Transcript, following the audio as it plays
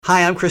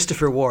Hi, I'm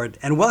Christopher Ward,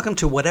 and welcome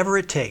to Whatever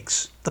It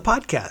Takes, the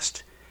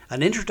podcast,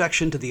 an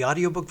introduction to the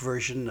audiobook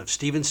version of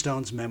Stephen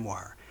Stohn's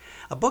memoir,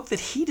 a book that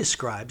he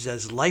describes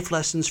as life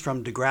lessons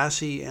from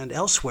Degrassi and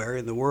elsewhere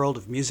in the world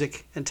of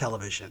music and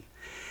television.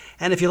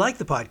 And if you like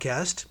the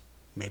podcast,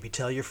 maybe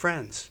tell your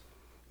friends.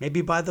 Maybe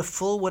buy the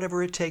full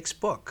Whatever It Takes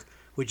book,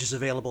 which is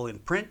available in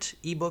print,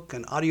 ebook,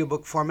 and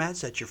audiobook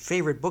formats at your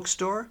favorite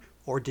bookstore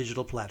or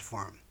digital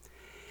platform.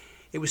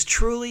 It was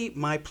truly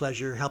my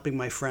pleasure helping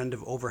my friend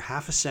of over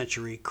half a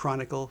century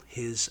chronicle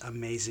his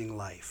amazing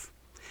life.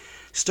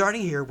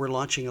 Starting here, we're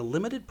launching a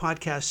limited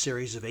podcast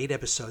series of 8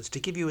 episodes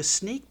to give you a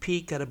sneak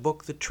peek at a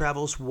book that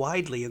travels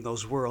widely in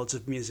those worlds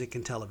of music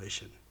and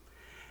television.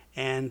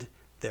 And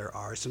there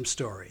are some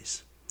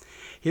stories.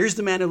 Here's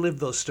the man who lived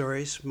those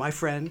stories, my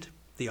friend,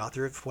 the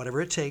author of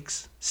Whatever It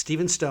Takes,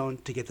 Stephen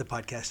Stohn, to get the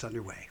podcast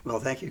underway. Well,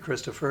 thank you,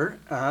 Christopher.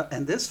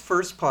 And this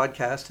first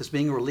podcast is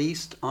being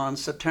released on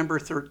September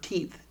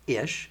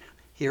 13th-ish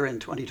here in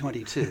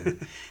 2022.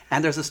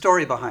 And there's a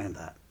story behind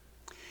that.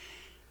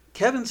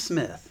 Kevin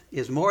Smith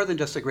is more than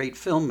just a great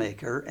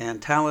filmmaker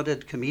and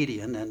talented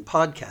comedian and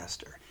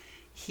podcaster.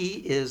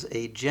 He is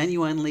a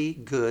genuinely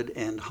good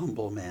and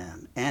humble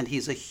man, and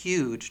he's a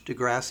huge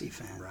Degrassi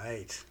fan.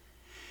 Right.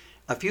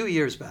 A few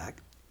years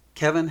back,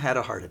 Kevin had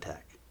a heart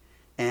attack.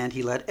 And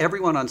he let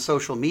everyone on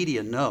social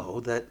media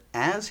know that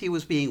as he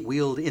was being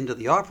wheeled into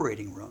the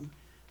operating room,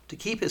 to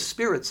keep his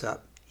spirits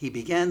up, he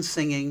began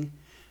singing,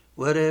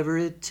 "Whatever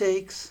it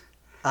takes,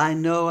 I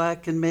know I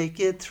can make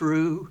it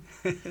through,"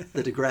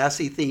 the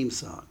Degrassi theme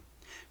song,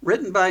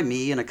 written by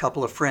me and a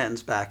couple of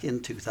friends back in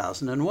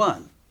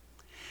 2001.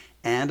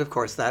 And of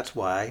course, that's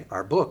why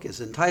our book is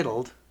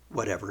entitled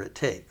Whatever It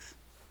Takes.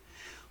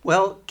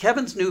 Well,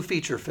 Kevin's new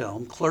feature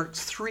film,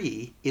 Clerks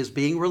 3, is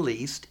being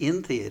released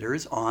in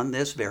theaters on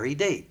this very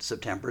date,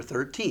 September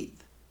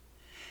 13th.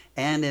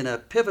 And in a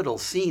pivotal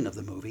scene of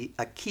the movie,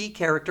 a key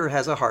character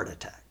has a heart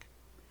attack.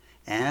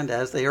 And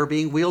as they are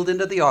being wheeled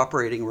into the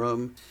operating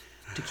room,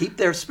 to keep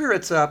their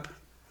spirits up,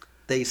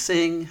 they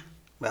sing,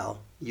 well,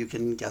 you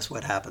can guess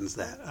what happens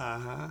then.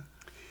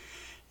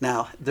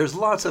 Now, there's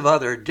lots of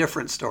other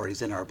different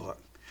stories in our book.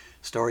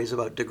 Stories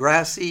about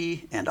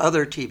Degrassi and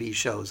other TV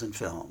shows and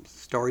films.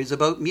 Stories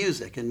about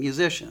music and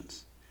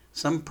musicians.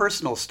 Some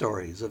personal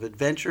stories of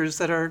adventures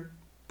that are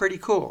pretty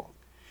cool.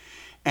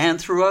 And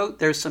throughout,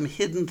 there's some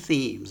hidden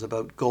themes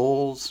about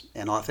goals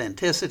and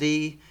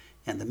authenticity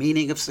and the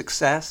meaning of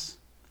success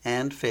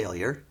and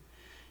failure.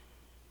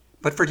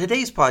 But for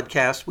today's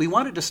podcast, we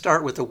wanted to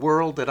start with a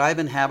world that I've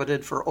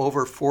inhabited for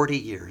over 40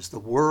 years, the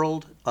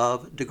world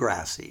of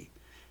Degrassi,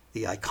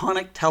 the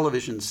iconic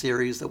television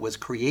series that was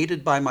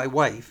created by my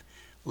wife,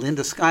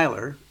 Linda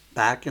Schuyler,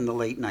 back in the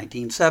late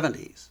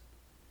 1970s.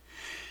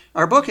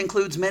 Our book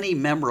includes many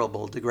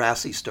memorable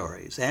Degrassi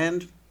stories,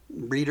 and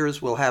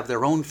readers will have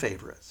their own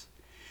favorites.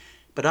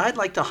 But I'd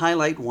like to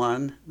highlight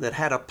one that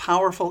had a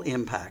powerful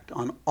impact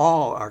on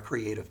all our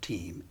creative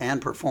team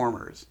and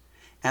performers,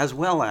 as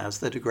well as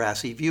the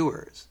Degrassi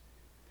viewers.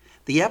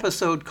 The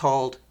episode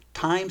called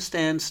Time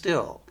Stands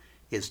Still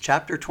is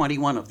chapter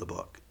 21 of the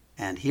book,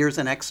 and here's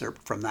an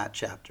excerpt from that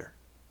chapter.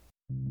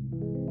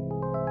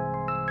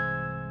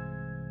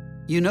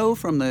 You know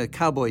from the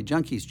Cowboy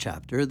Junkies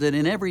chapter that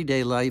in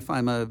everyday life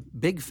I'm a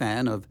big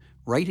fan of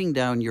writing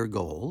down your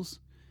goals,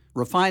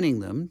 refining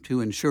them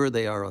to ensure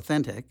they are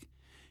authentic,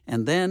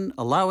 and then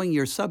allowing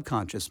your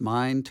subconscious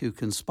mind to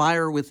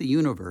conspire with the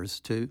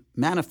universe to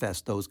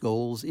manifest those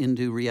goals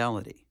into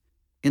reality.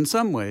 In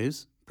some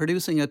ways,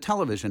 producing a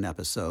television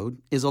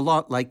episode is a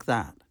lot like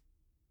that.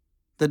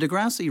 The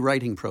Degrassi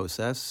writing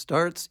process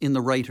starts in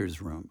the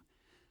writer's room,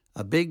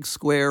 a big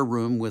square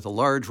room with a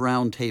large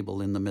round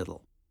table in the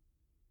middle.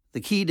 The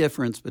key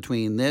difference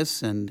between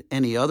this and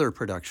any other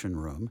production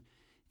room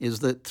is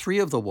that 3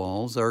 of the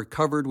walls are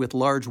covered with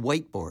large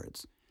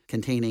whiteboards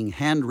containing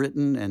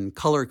handwritten and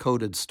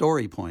color-coded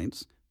story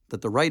points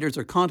that the writers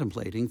are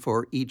contemplating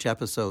for each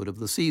episode of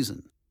the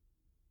season.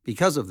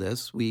 Because of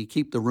this, we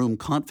keep the room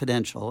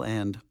confidential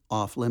and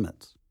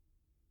off-limits.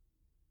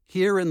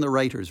 Here in the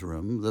writer's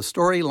room, the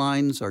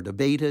storylines are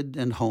debated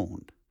and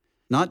honed,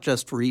 not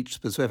just for each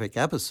specific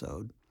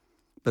episode,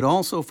 but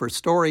also for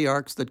story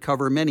arcs that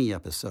cover many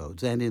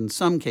episodes and, in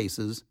some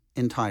cases,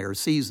 entire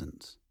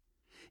seasons.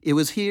 It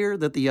was here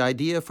that the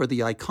idea for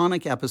the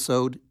iconic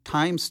episode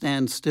Time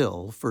Stands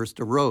Still first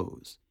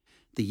arose.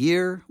 The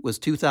year was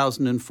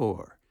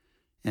 2004,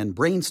 and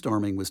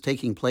brainstorming was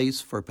taking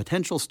place for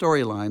potential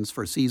storylines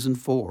for Season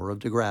 4 of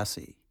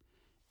Degrassi.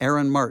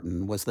 Aaron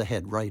Martin was the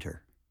head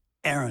writer.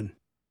 Aaron,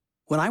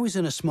 when I was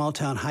in a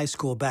small-town high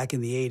school back in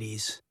the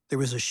 80s, there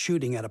was a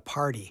shooting at a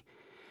party.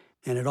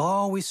 And it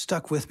always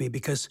stuck with me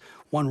because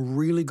one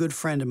really good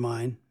friend of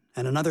mine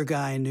and another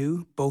guy I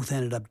knew both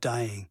ended up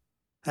dying.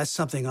 That's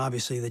something,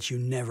 obviously, that you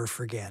never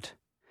forget.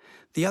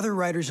 The other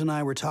writers and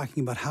I were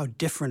talking about how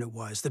different it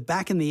was, that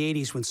back in the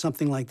 80s when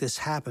something like this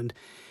happened,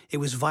 it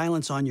was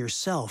violence on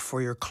yourself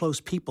or your close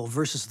people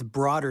versus the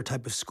broader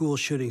type of school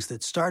shootings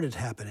that started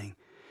happening.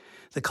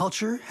 The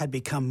culture had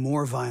become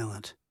more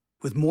violent,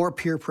 with more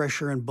peer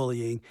pressure and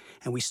bullying,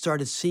 and we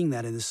started seeing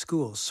that in the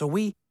schools. So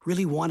we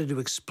really wanted to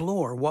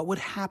explore what would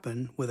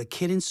happen with a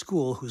kid in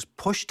school who's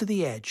pushed to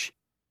the edge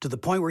to the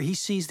point where he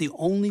sees the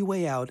only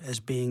way out as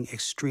being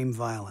extreme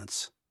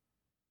violence.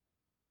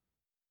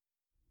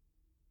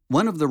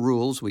 One of the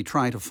rules we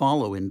try to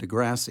follow in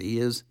Degrassi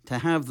is to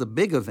have the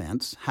big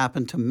events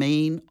happen to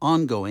main,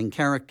 ongoing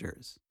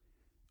characters.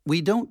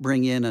 We don't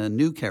bring in a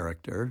new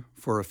character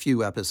for a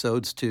few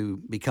episodes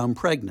to become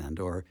pregnant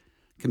or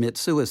commit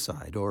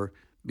suicide or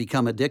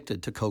become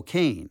addicted to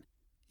cocaine.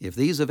 If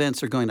these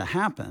events are going to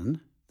happen,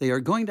 they are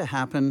going to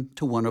happen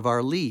to one of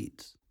our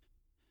leads.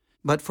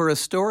 But for a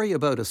story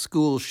about a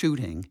school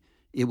shooting,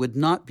 it would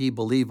not be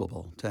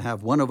believable to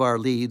have one of our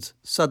leads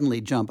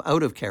suddenly jump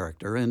out of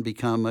character and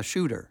become a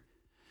shooter.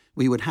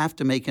 We would have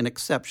to make an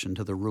exception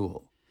to the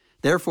rule.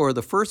 Therefore,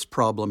 the first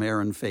problem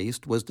Aaron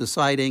faced was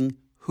deciding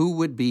who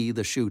would be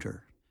the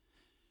shooter.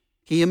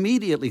 He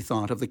immediately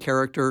thought of the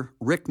character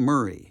Rick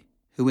Murray,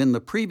 who in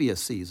the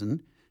previous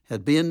season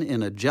had been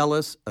in a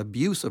jealous,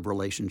 abusive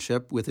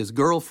relationship with his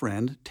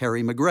girlfriend,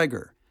 Terry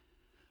McGregor,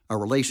 a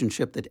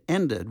relationship that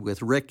ended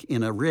with Rick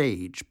in a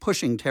rage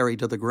pushing Terry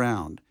to the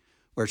ground,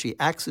 where she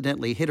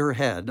accidentally hit her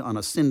head on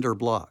a cinder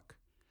block.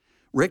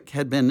 Rick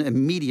had been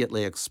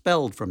immediately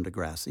expelled from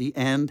Degrassi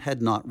and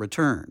had not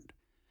returned.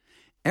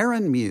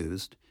 Aaron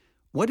mused,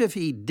 what if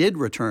he did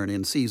return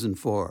in Season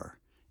 4,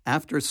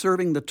 after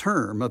serving the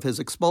term of his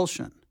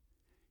expulsion?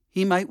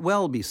 He might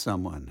well be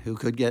someone who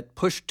could get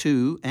pushed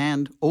to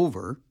and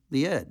over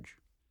the edge.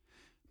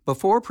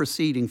 Before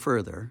proceeding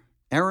further,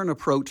 Aaron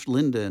approached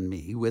Linda and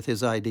me with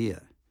his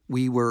idea.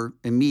 We were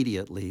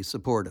immediately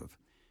supportive.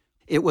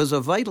 It was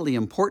a vitally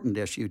important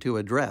issue to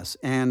address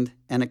and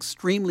an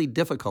extremely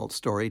difficult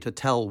story to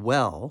tell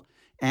well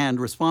and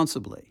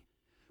responsibly.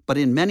 But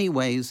in many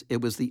ways,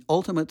 it was the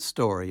ultimate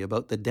story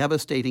about the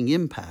devastating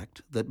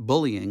impact that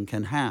bullying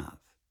can have.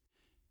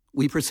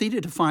 We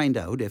proceeded to find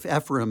out if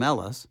Ephraim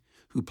Ellis,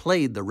 who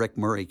played the Rick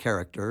Murray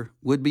character,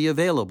 would be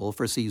available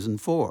for Season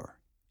 4.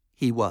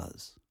 He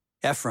was.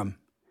 Ephraim.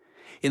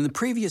 In the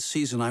previous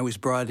season, I was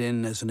brought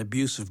in as an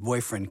abusive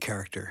boyfriend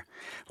character,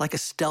 like a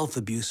stealth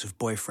abusive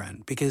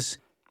boyfriend, because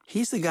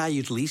he's the guy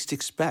you'd least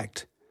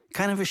expect,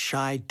 kind of a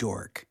shy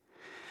dork.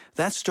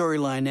 That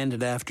storyline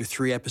ended after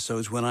 3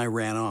 episodes when I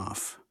ran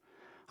off.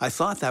 I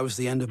thought that was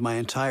the end of my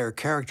entire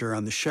character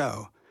on the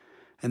show,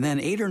 and then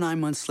 8 or 9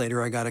 months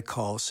later I got a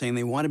call saying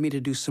they wanted me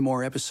to do some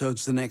more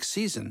episodes the next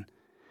season.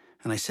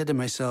 And I said to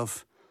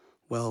myself,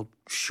 well,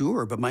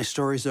 sure, but my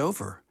story's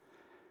over.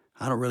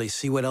 I don't really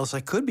see what else I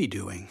could be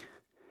doing.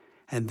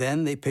 And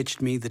then they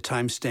pitched me the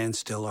Time Stands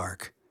Still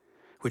arc,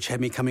 which had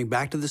me coming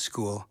back to the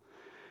school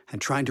and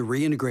trying to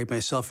reintegrate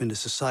myself into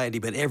society,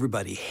 but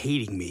everybody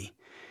hating me,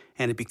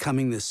 and it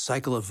becoming this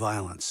cycle of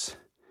violence.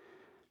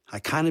 I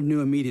kind of knew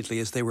immediately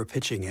as they were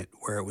pitching it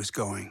where it was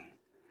going.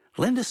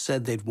 Linda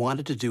said they'd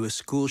wanted to do a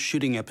school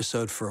shooting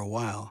episode for a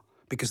while,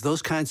 because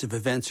those kinds of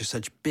events are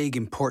such big,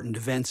 important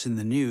events in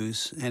the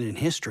news and in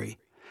history,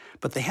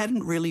 but they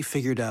hadn't really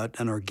figured out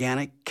an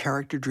organic,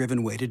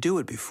 character-driven way to do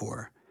it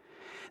before.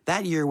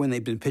 That year, when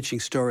they'd been pitching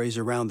stories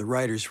around the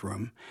writer's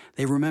room,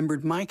 they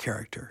remembered my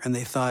character, and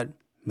they thought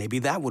maybe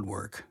that would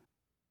work.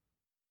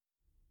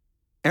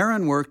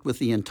 Aaron worked with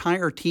the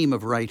entire team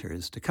of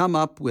writers to come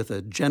up with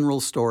a general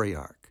story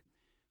arc.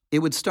 It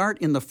would start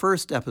in the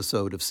first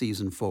episode of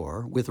Season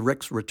 4 with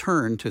Rick's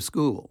return to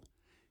school,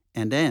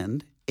 and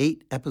end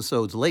 8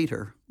 episodes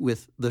later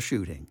with the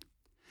shooting.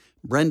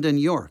 Brendan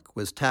York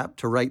was tapped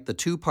to write the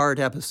 2-part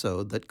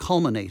episode that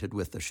culminated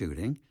with the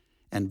shooting,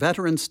 and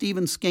veteran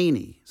Stephen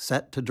Skaney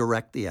set to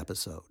direct the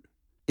episode.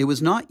 It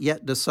was not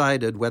yet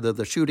decided whether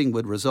the shooting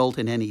would result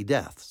in any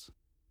deaths.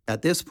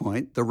 At this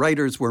point, the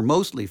writers were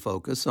mostly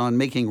focused on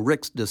making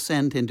Rick's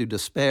descent into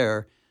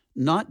despair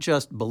not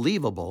just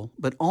believable,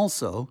 but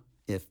also,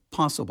 if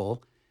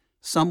possible,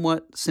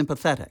 somewhat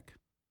sympathetic.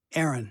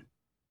 Aaron,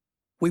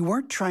 we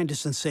weren't trying to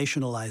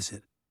sensationalize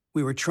it.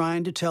 We were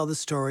trying to tell the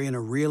story in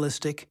a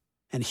realistic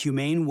and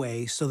humane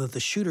way so that the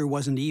shooter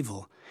wasn't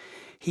evil.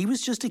 He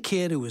was just a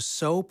kid who was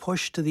so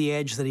pushed to the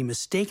edge that he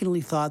mistakenly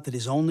thought that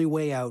his only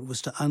way out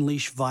was to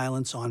unleash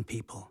violence on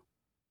people.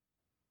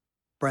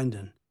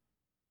 Brendan,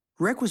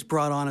 Rick was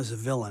brought on as a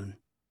villain,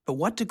 but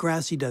what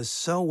Degrassi does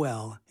so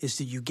well is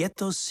that you get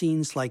those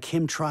scenes like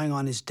him trying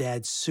on his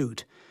dad's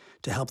suit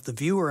to help the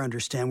viewer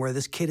understand where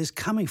this kid is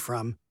coming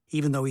from,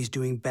 even though he's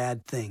doing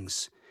bad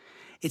things.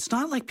 It's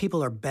not like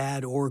people are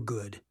bad or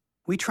good.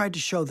 We tried to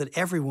show that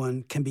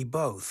everyone can be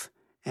both,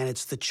 and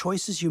it's the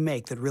choices you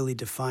make that really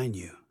define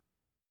you.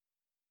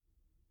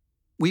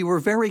 We were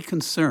very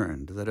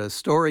concerned that a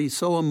story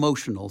so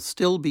emotional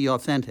still be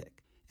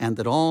authentic, and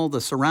that all the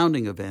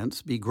surrounding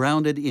events be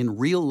grounded in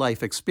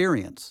real-life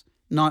experience,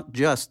 not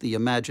just the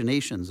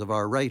imaginations of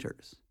our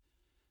writers.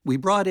 We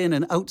brought in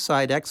an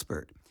outside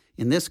expert,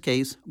 in this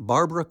case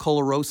Barbara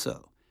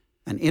Coloroso,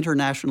 an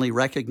internationally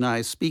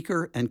recognized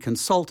speaker and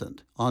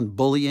consultant on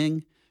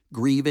bullying,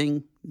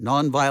 grieving,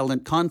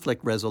 nonviolent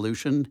conflict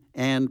resolution,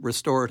 and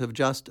restorative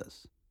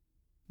justice.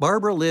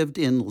 Barbara lived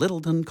in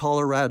Littleton,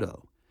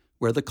 Colorado,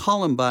 where the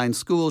Columbine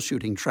school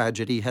shooting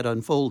tragedy had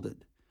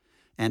unfolded,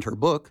 and her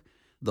book,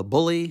 The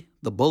Bully,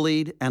 the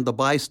Bullied, and the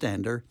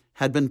Bystander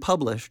had been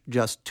published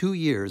just 2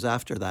 years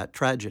after that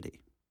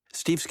tragedy.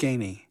 Steve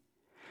Skaney.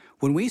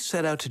 When we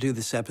set out to do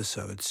this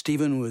episode,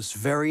 Stephen was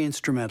very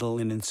instrumental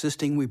in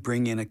insisting we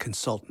bring in a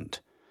consultant.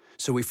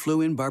 So we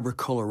flew in Barbara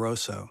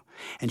Colaroso,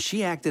 and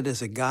she acted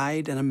as a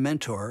guide and a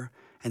mentor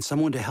and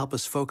someone to help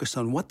us focus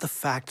on what the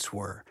facts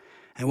were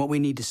and what we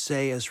need to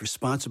say as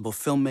responsible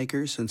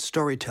filmmakers and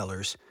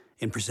storytellers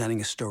in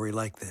presenting a story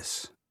like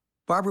this.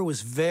 Barbara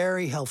was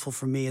very helpful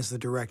for me as the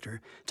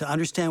director to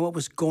understand what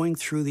was going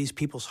through these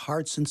people's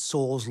hearts and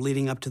souls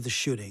leading up to the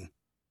shooting,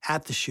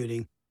 at the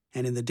shooting,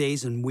 and in the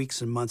days and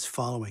weeks and months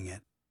following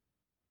it.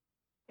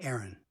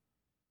 Erin.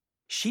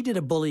 She did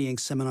a bullying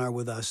seminar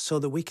with us so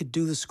that we could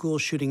do the school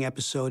shooting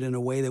episode in a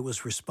way that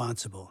was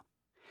responsible.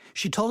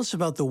 She told us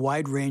about the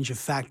wide range of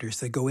factors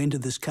that go into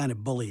this kind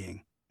of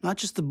bullying. Not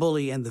just the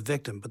bully and the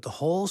victim, but the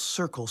whole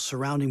circle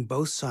surrounding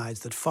both sides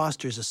that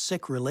fosters a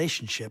sick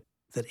relationship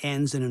that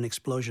ends in an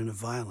explosion of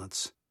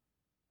violence.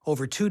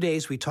 Over 2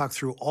 days, we talked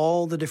through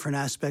all the different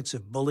aspects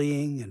of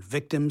bullying and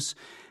victims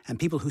and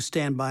people who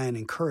stand by and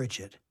encourage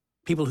it,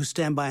 people who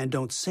stand by and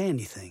don't say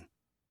anything.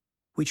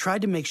 We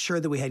tried to make sure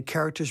that we had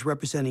characters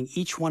representing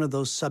each one of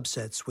those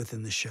subsets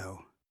within the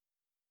show.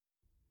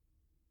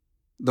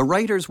 The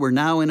writers were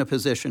now in a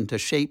position to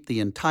shape the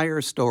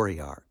entire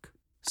story arc.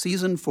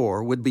 Season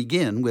 4 would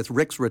begin with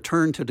Rick's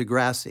return to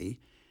Degrassi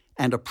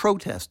and a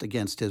protest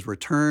against his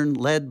return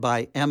led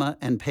by Emma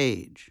and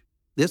Paige.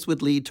 This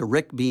would lead to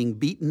Rick being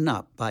beaten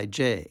up by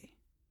Jay.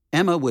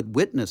 Emma would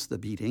witness the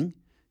beating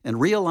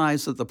and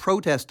realize that the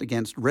protest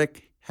against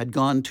Rick had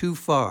gone too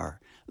far.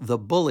 The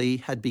bully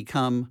had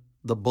become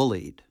the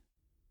bullied.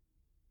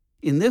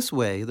 In this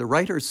way, the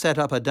writers set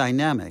up a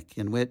dynamic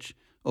in which,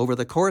 over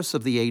the course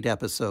of the 8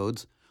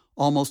 episodes,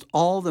 almost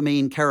all the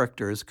main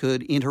characters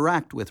could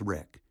interact with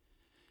Rick,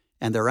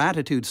 and their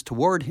attitudes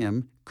toward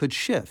him could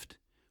shift,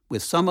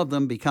 with some of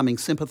them becoming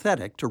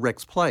sympathetic to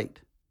Rick's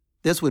plight.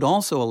 This would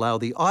also allow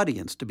the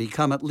audience to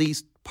become at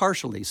least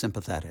partially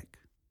sympathetic.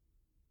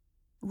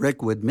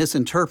 Rick would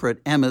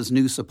misinterpret Emma's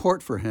new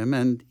support for him,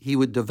 and he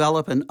would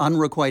develop an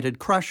unrequited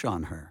crush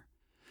on her.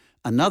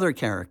 Another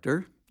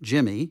character,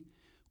 Jimmy,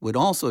 would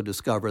also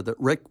discover that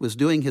Rick was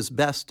doing his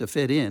best to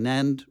fit in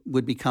and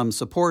would become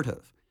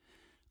supportive.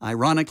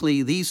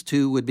 Ironically, these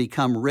two would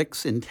become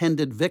Rick's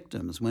intended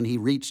victims when he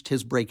reached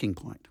his breaking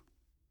point.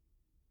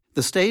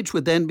 The stage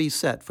would then be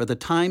set for the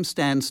Time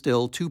Stand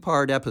Still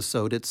 2-part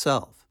episode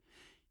itself.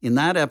 In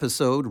that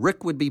episode,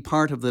 Rick would be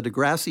part of the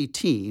Degrassi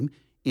team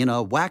in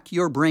a Whack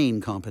Your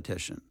Brain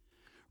competition.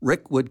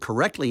 Rick would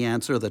correctly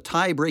answer the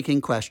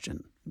tie-breaking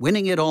question,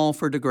 winning it all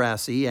for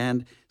Degrassi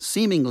and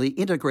seemingly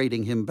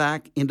integrating him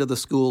back into the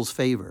school's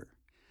favor.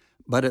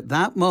 But at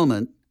that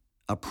moment,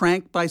 a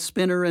prank by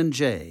Spinner and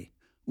Jay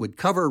would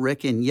cover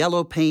Rick in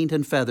yellow paint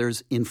and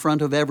feathers in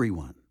front of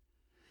everyone.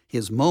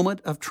 His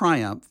moment of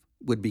triumph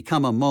would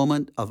become a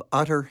moment of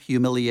utter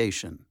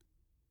humiliation.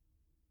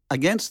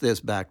 Against this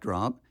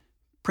backdrop,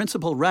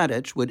 Principal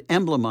Radich would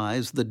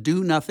emblemize the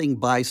do-nothing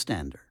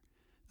bystander,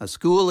 a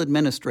school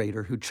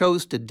administrator who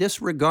chose to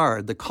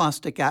disregard the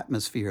caustic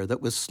atmosphere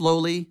that was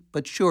slowly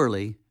but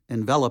surely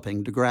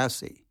enveloping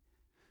Degrassi.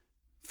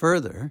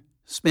 Further,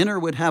 Spinner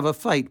would have a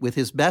fight with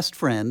his best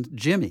friend,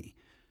 Jimmy,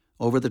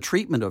 over the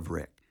treatment of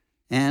Rick,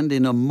 and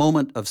in a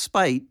moment of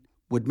spite,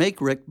 would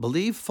make Rick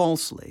believe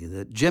falsely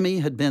that Jimmy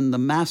had been the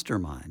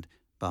mastermind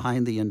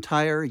behind the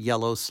entire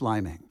yellow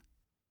sliming.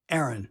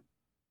 Erin.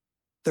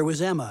 There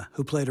was Emma,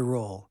 who played a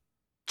role.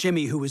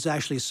 Jimmy, who was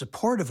actually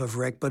supportive of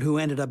Rick, but who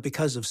ended up,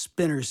 because of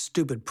Spinner's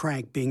stupid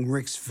prank, being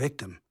Rick's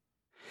victim.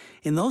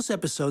 In those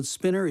episodes,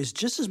 Spinner is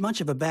just as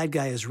much of a bad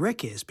guy as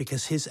Rick is,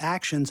 because his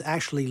actions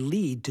actually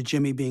lead to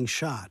Jimmy being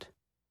shot.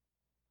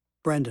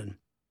 Brendan.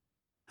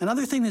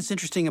 Another thing that's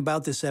interesting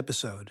about this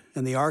episode,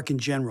 and the arc in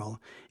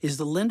general, is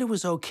that Linda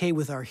was okay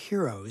with our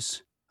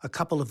heroes, a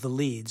couple of the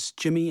leads,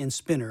 Jimmy and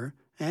Spinner,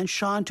 and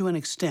Sean to an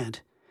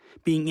extent,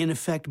 being in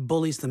effect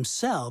bullies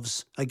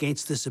themselves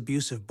against this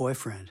abusive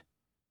boyfriend.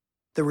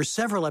 There were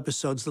several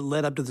episodes that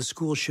led up to the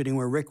school shooting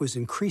where Rick was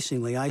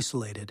increasingly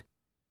isolated,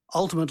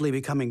 ultimately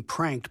becoming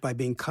pranked by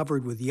being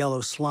covered with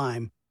yellow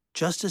slime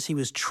just as he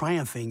was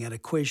triumphing at a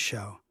quiz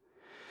show.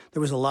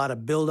 There was a lot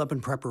of build-up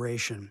and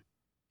preparation.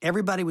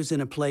 Everybody was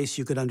in a place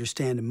you could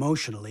understand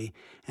emotionally,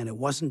 and it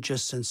wasn't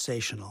just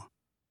sensational.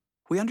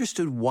 We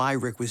understood why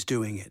Rick was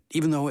doing it,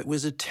 even though it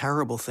was a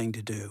terrible thing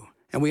to do.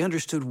 And we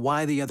understood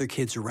why the other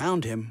kids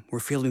around him were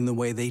feeling the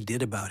way they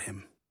did about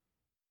him.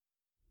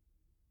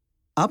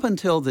 Up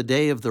until the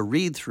day of the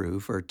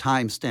read-through for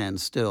Time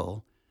Stands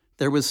Still,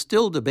 there was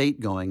still debate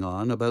going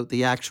on about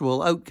the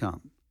actual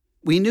outcome.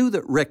 We knew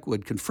that Rick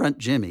would confront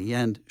Jimmy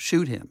and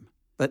shoot him,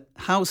 but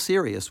how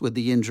serious would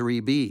the injury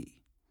be?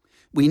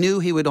 We knew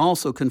he would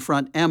also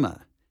confront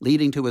Emma,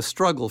 leading to a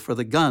struggle for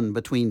the gun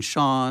between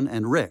Sean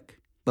and Rick.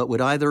 But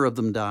would either of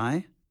them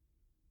die?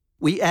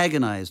 We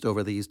agonized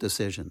over these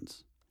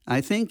decisions.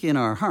 I think in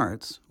our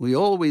hearts, we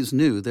always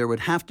knew there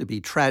would have to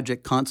be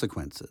tragic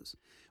consequences.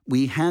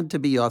 We had to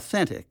be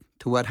authentic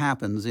to what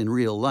happens in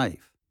real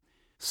life.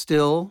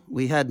 Still,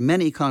 we had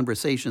many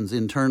conversations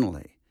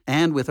internally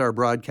and with our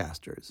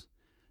broadcasters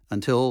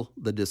until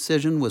the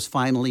decision was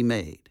finally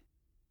made.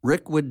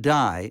 Rick would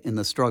die in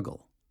the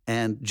struggle,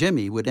 and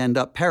Jimmy would end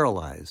up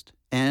paralyzed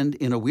and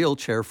in a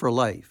wheelchair for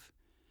life,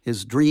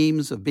 his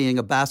dreams of being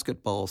a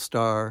basketball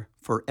star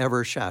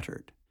forever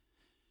shattered.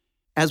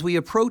 As we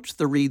approached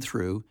the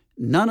read-through,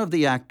 none of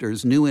the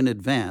actors knew in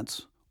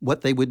advance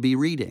what they would be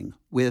reading,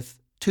 with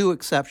two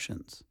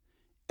exceptions,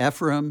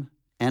 Ephraim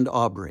and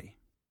Aubrey.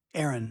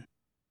 Aaron,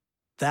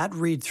 that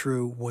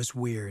read-through was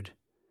weird.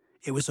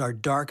 It was our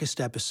darkest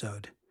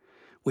episode.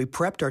 We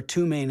prepped our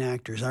two main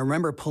actors. I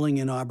remember pulling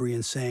in Aubrey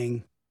and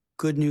saying,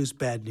 good news,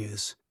 bad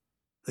news.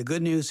 The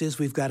good news is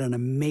we've got an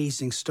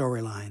amazing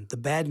storyline. The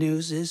bad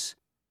news is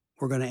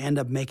we're going to end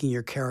up making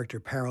your character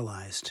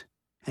paralyzed.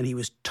 And he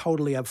was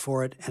totally up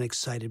for it and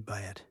excited by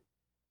it.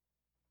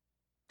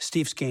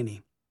 Steve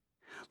Skaney.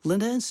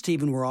 Linda and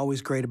Steven were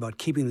always great about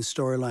keeping the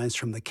storylines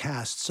from the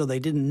cast so they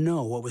didn't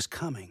know what was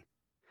coming.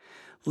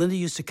 Linda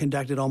used to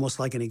conduct it almost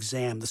like an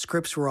exam. The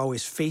scripts were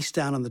always face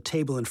down on the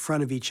table in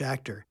front of each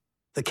actor.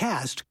 The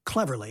cast,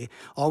 cleverly,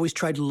 always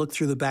tried to look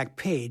through the back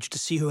page to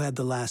see who had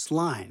the last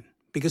line,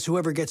 because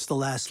whoever gets the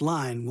last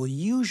line will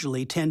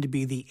usually tend to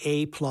be the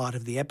A plot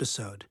of the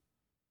episode.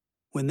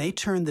 When they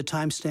turned the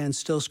Time Stand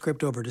Still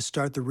script over to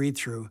start the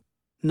read-through,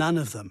 none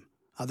of them,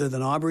 other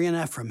than Aubrey and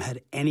Ephraim,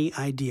 had any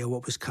idea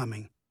what was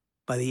coming.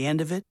 By the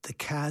end of it, the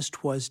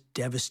cast was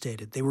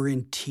devastated. They were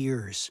in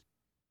tears.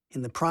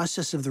 In the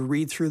process of the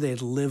read-through, they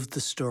had lived the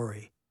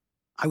story.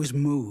 I was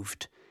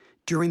moved.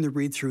 During the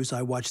read-throughs,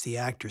 I watch the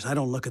actors. I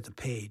don't look at the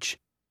page.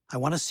 I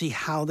want to see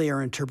how they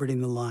are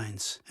interpreting the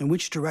lines and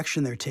which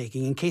direction they're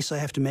taking in case I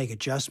have to make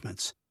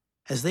adjustments.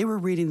 As they were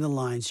reading the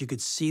lines, you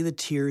could see the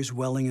tears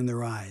welling in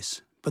their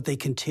eyes, but they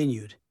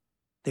continued.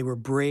 They were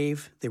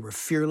brave, they were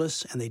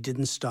fearless, and they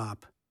didn't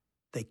stop.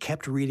 They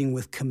kept reading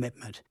with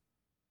commitment.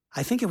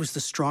 I think it was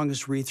the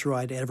strongest read-through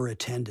I'd ever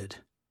attended.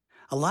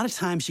 A lot of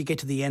times you get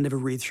to the end of a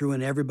read-through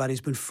and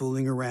everybody's been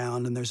fooling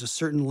around and there's a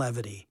certain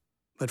levity.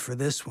 But for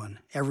this one,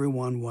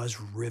 everyone was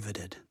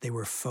riveted. They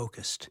were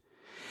focused.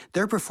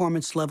 Their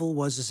performance level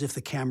was as if the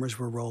cameras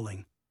were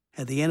rolling.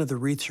 At the end of the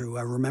read-through,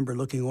 I remember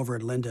looking over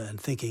at Linda and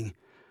thinking,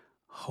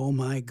 oh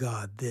my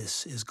God,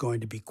 this is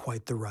going to be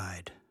quite the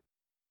ride.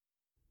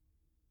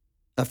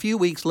 A few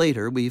weeks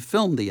later, we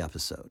filmed the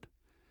episode.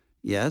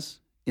 Yes,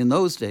 in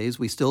those days,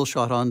 we still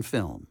shot on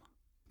film.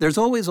 There's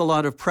always a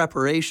lot of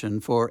preparation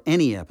for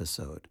any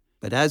episode,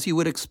 but as you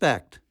would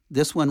expect,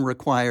 this one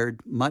required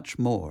much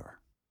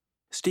more.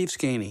 Steve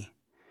Skaney.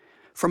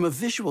 From a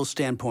visual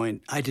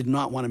standpoint, I did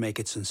not want to make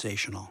it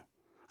sensational.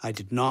 I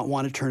did not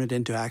want to turn it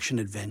into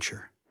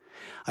action-adventure.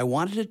 I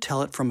wanted to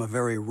tell it from a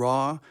very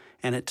raw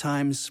and at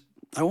times,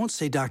 I won't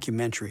say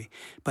documentary,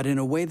 but in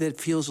a way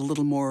that feels a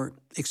little more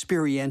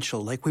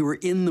experiential, like we were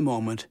in the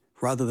moment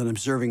rather than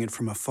observing it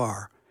from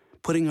afar,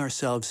 putting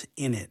ourselves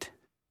in it.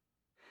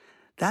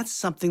 That's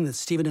something that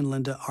Steven and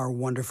Linda are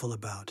wonderful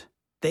about.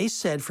 They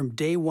said from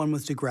day one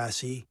with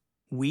Degrassi,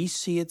 we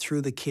see it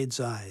through the kids'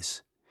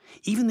 eyes.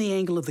 Even the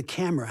angle of the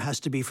camera has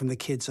to be from the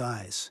kids'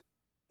 eyes.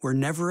 We're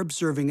never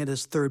observing it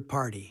as third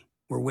party.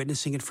 We're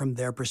witnessing it from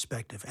their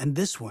perspective. And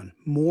this one,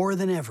 more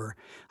than ever,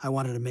 I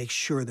wanted to make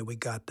sure that we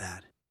got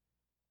that.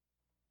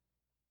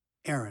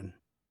 Aaron.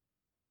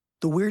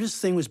 The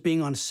weirdest thing was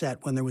being on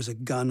set when there was a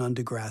gun on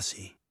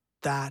Degrassi.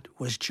 That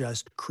was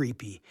just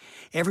creepy.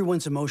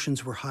 Everyone's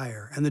emotions were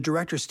higher, and the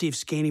director, Steve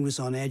Skaney, was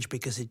on edge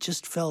because it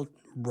just felt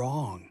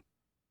wrong.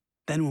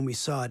 Then when we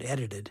saw it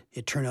edited,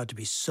 it turned out to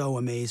be so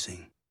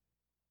amazing.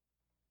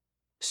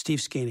 Steve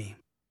Skaney.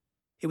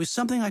 It was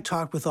something I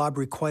talked with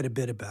Aubrey quite a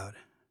bit about,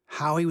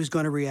 how he was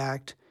going to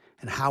react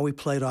and how we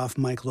played off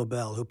Mike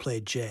Lobel, who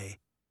played Jay,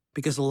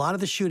 because a lot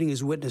of the shooting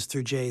is witnessed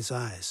through Jay's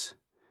eyes.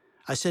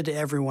 I said to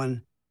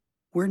everyone,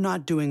 we're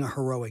not doing a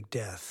heroic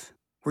death.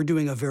 We're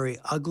doing a very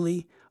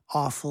ugly,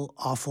 awful,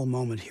 awful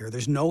moment here.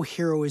 There's no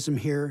heroism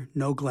here,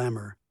 no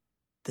glamour.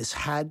 This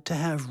had to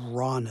have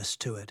rawness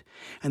to it,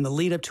 and the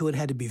lead up to it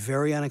had to be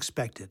very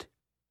unexpected.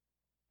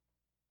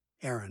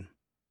 Aaron.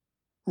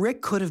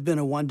 Rick could have been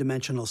a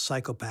one-dimensional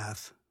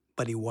psychopath,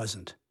 but he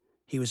wasn't.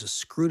 He was a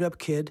screwed-up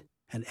kid,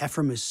 and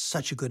Ephraim is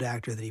such a good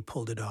actor that he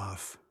pulled it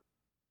off.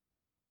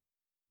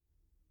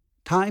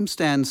 Time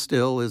Stands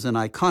Still is an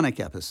iconic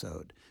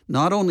episode,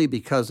 not only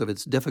because of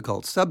its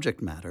difficult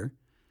subject matter,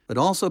 but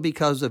also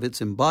because of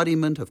its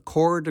embodiment of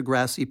core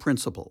Degrassi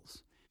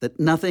principles, that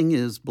nothing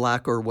is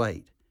black or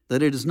white,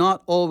 that it is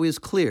not always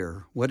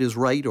clear what is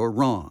right or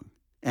wrong,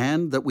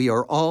 and that we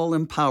are all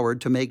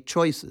empowered to make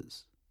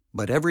choices.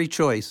 But every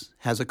choice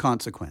has a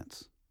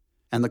consequence.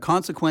 And the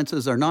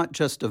consequences are not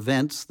just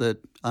events that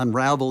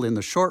unravel in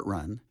the short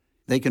run.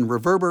 They can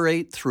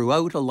reverberate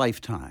throughout a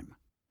lifetime.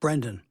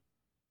 Brendan.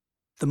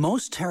 The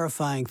most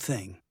terrifying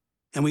thing,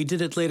 and we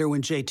did it later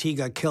when JT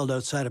got killed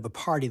outside of a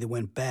party that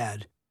went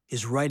bad,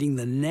 is writing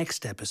the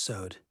next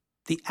episode,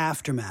 the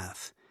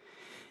aftermath.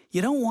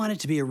 You don't want it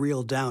to be a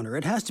real downer.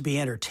 It has to be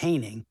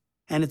entertaining.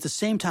 And at the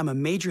same time, a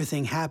major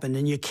thing happened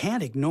and you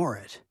can't ignore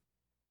it.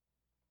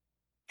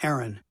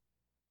 Aaron.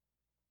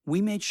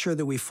 we made sure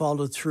that we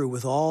followed through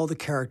with all the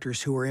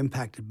characters who were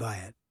impacted by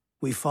it.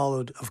 We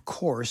followed, of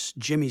course,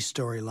 Jimmy's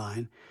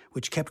storyline,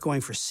 which kept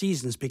going for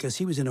seasons because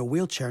he was in a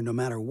wheelchair no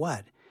matter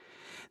what.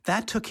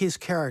 That took his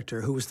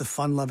character, who was the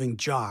fun-loving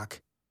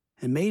jock,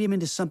 and made him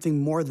into something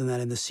more than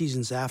that in the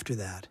seasons after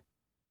that.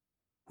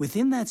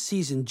 Within that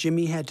season,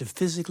 Jimmy had to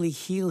physically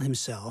heal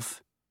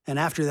himself, and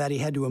after that he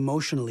had to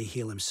emotionally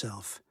heal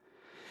himself.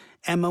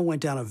 Emma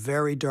went down a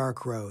very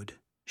dark road.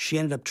 She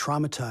ended up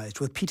traumatized,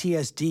 with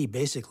PTSD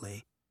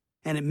basically,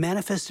 and it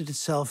manifested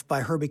itself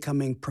by her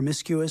becoming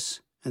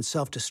promiscuous and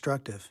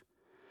self-destructive.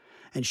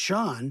 And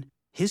Sean,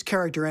 his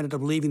character ended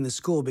up leaving the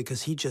school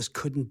because he just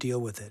couldn't deal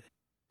with it.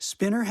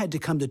 Spinner had to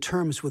come to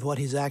terms with what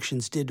his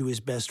actions did to his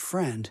best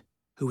friend,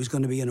 who was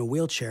going to be in a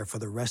wheelchair for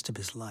the rest of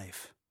his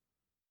life.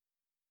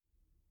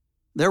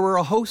 There were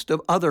a host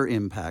of other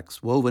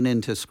impacts woven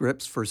into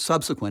scripts for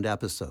subsequent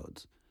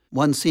episodes.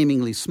 One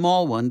seemingly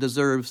small one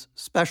deserves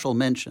special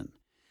mention: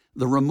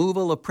 the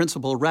removal of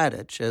Principal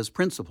Radich as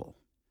principal.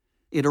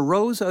 It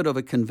arose out of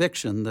a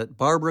conviction that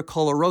Barbara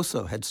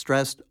Coloroso had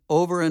stressed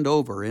over and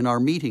over in our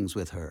meetings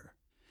with her,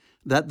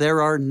 that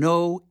there are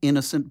no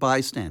innocent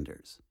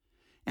bystanders,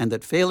 and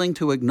that failing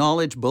to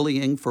acknowledge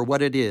bullying for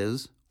what it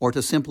is, or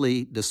to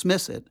simply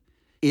dismiss it,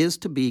 is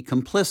to be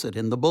complicit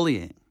in the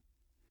bullying.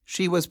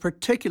 She was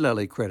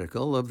particularly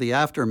critical of the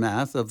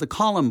aftermath of the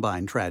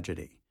Columbine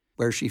tragedy,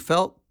 where she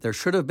felt there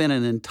should have been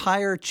an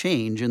entire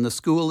change in the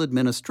school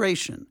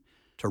administration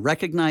to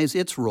recognize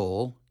its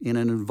role in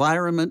an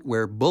environment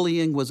where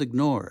bullying was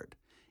ignored.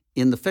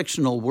 In the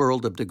fictional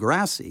world of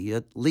Degrassi,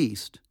 at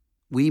least,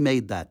 we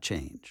made that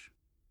change.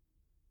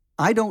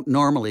 I don't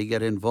normally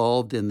get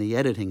involved in the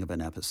editing of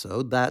an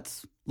episode.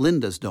 That's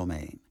Linda's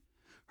domain.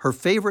 Her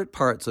favorite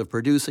parts of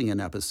producing an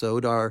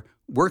episode are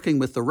working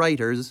with the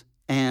writers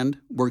and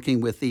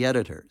working with the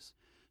editors.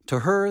 To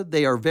her,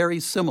 they are very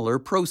similar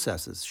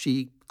processes.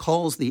 She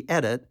calls the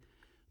edit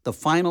the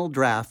final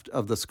draft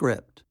of the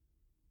script.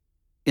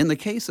 In the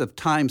case of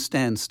Time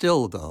Stands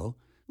Still, though,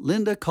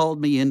 Linda called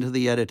me into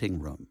the editing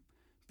room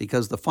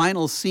because the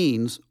final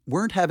scenes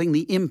weren't having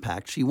the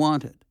impact she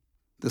wanted.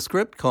 The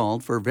script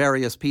called for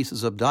various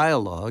pieces of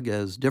dialogue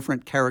as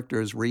different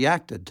characters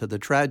reacted to the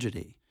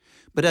tragedy.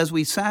 But as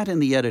we sat in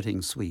the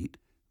editing suite,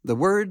 the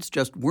words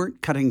just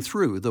weren't cutting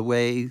through the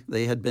way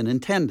they had been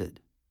intended.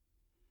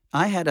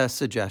 I had a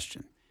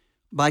suggestion.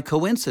 By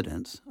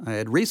coincidence, I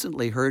had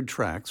recently heard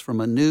tracks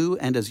from a new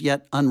and as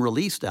yet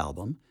unreleased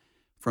album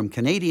from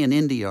Canadian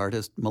indie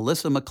artist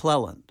Melissa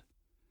McClelland.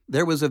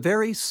 There was a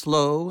very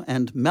slow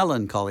and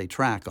melancholy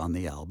track on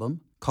the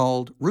album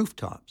called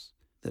Rooftops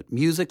that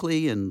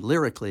musically and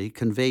lyrically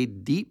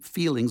conveyed deep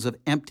feelings of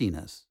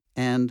emptiness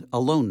and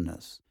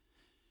aloneness.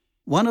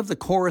 One of the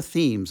core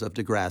themes of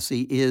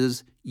Degrassi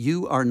is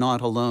you are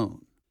not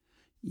alone.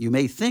 You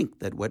may think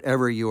that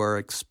whatever you are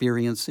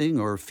experiencing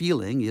or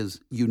feeling is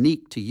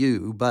unique to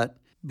you, but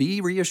be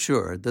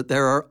reassured that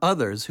there are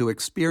others who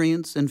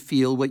experience and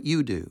feel what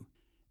you do,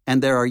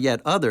 and there are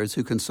yet others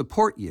who can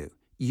support you.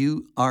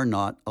 You are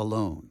not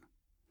alone.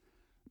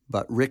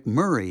 But Rick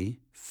Murray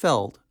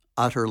felt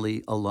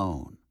utterly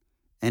alone.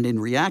 And in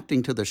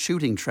reacting to the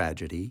shooting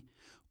tragedy,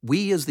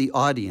 we as the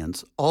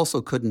audience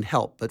also couldn't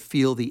help but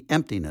feel the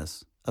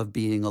emptiness of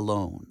being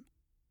alone.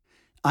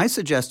 I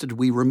suggested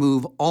we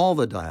remove all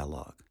the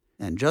dialogue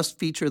and just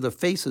feature the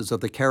faces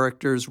of the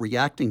characters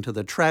reacting to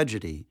the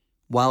tragedy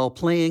while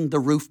playing the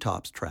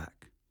Rooftops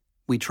track.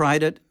 We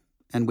tried it,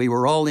 and we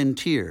were all in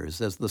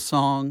tears as the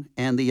song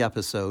and the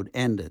episode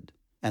ended,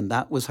 and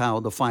that was how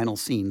the final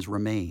scenes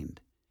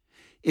remained.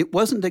 It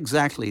wasn't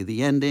exactly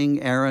the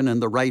ending Aaron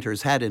and the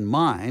writers had in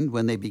mind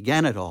when they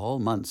began it all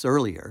months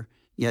earlier,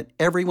 yet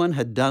everyone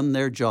had done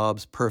their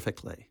jobs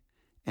perfectly,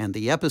 and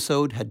the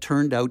episode had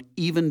turned out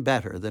even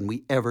better than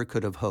we ever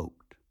could have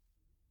hoped.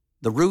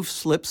 The roof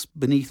slips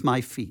beneath my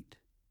feet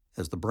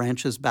as the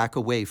branches back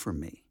away from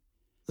me.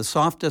 The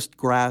softest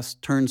grass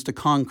turns to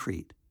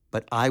concrete,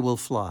 but I will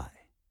fly.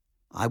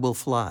 I will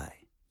fly.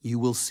 You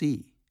will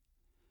see.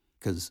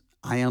 'Cause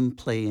I am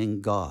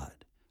playing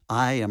God.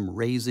 I am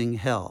raising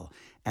hell.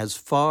 As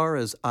far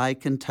as I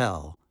can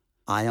tell,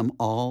 I am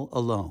all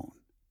alone.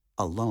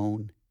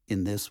 Alone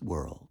in this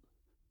world.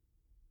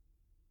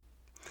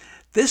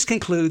 This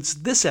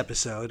concludes this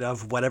episode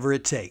of Whatever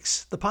It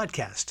Takes, the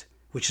podcast,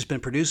 which has been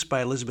produced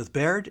by Elizabeth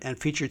Baird and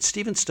featured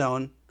Stephen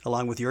Stohn,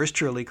 along with yours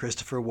truly,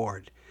 Christopher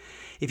Ward.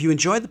 If you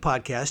enjoyed the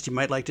podcast, you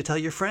might like to tell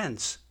your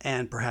friends,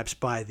 and perhaps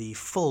buy the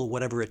full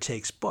Whatever It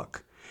Takes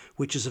book,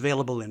 which is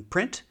available in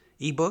print,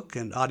 ebook,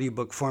 and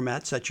audiobook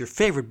formats at your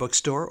favorite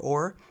bookstore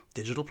or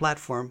digital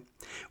platform.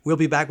 We'll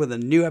be back with a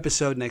new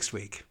episode next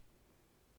week.